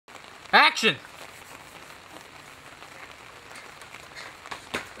Action!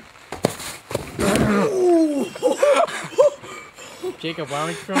 Jacob, why don't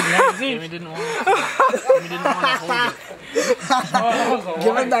we throw him behind the scenes? Jimmy didn't want to hold it.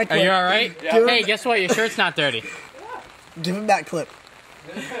 Give him that clip. Are you alright? Yeah. Hey, guess what? Your shirt's not dirty. Give him that clip.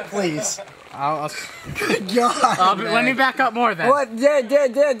 Please. Good God. Let me back up more then. What? Dan.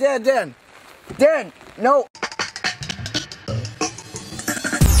 Dan, no.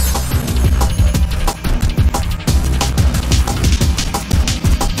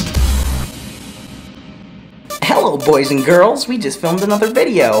 Hello boys and girls, we just filmed another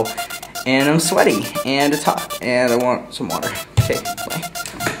video, and I'm sweaty, and it's hot, and I want some water. Okay, bye.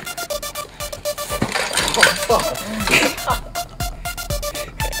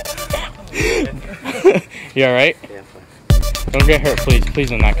 You alright? Yeah, fine. Don't get hurt, please. Please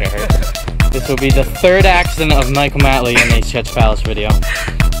do not get hurt. This will be the third accident of Michael Matley in a SketchPalace video.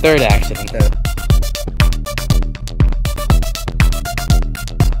 Third accident.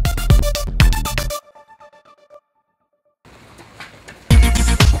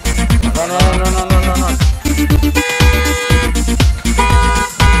 Run.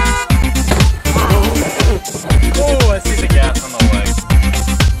 Oh, I see the gas on the leg.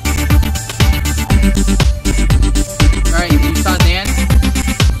 Alright, you saw Dan?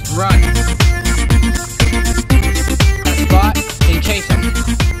 Run. Spot and chase him.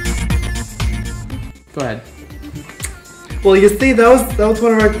 Go ahead. Well, you see, that was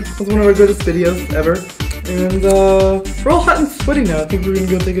one of our greatest videos ever, and we're all hot and sweaty now. I think we're gonna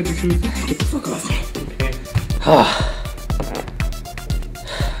go take a jacuzzi. Get the fuck off.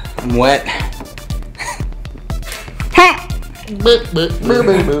 I'm wet.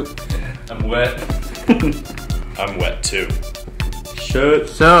 I'm wet. I'm wet too.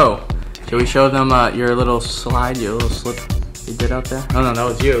 So, should we show them your little slide, your little slip you did out there? No, that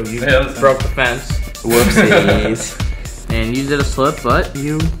was you. You broke the fence. Whoopsies. And you did a slip, but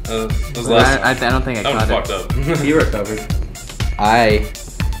you... I don't think I caught it. Fucked up. You recovered.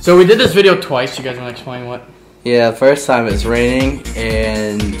 So we did this video twice. You guys want to explain what? Yeah, first time it's raining,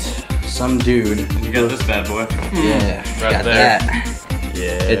 and some dude... You got this bad boy. Yeah, Right got there. that.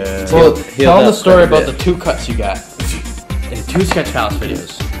 Yeah. Well, tell the story about the 2 cuts you got in 2 SketchPalace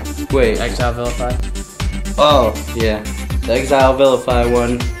videos. Wait. Exile Vilify? Oh, yeah. The Exile Vilify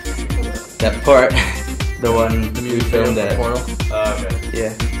one. That part. The one we filmed at. Portal? Okay.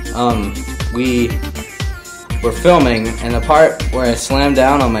 Yeah. We were filming, and the part where I slammed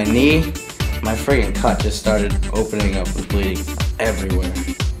down on my knee, my friggin' cut just started opening up and bleeding everywhere.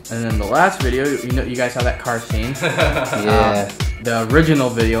 And then the last video, you guys saw that car scene. Yeah. The original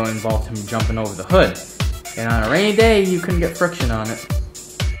video involved him jumping over the hood. And on a rainy day, you couldn't get friction on it.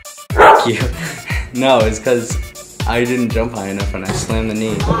 Fuck you. No, it's because I didn't jump high enough and I slammed my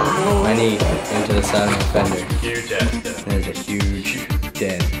knee into the side of my fender. Huge ass dent. There's a huge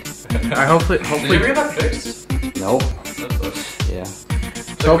dent. Alright, hopefully. Did you get that fixed? Nope. That's Yeah.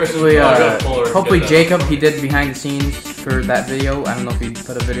 So hopefully Jacob, he did behind the scenes for that video. I don't know if he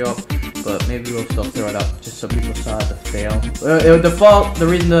put a video up, but maybe we'll still throw it up just so people saw the fail. The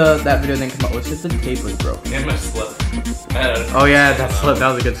reason that video didn't come up was because the tape was broken. And my slip. Oh yeah, that slip. That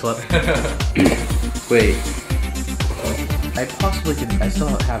was a good slip. Wait. I still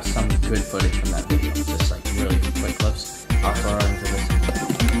have some good footage from that video. Just like really quick clips. I'll throw it into this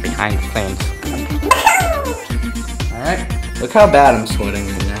behind the scenes. Alright. Look how bad I'm sweating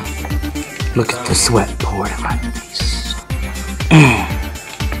right now. Look at the sweat pouring on my face.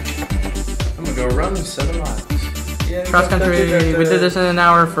 I'm gonna go run 7 miles. Yeah, cross country. We did this in an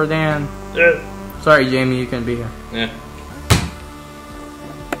hour for Dan. Yeah. Sorry, Jamie, you couldn't be here. Yeah.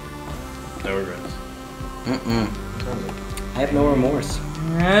 No regrets. I have no remorse.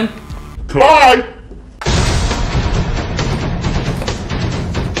 And Bye!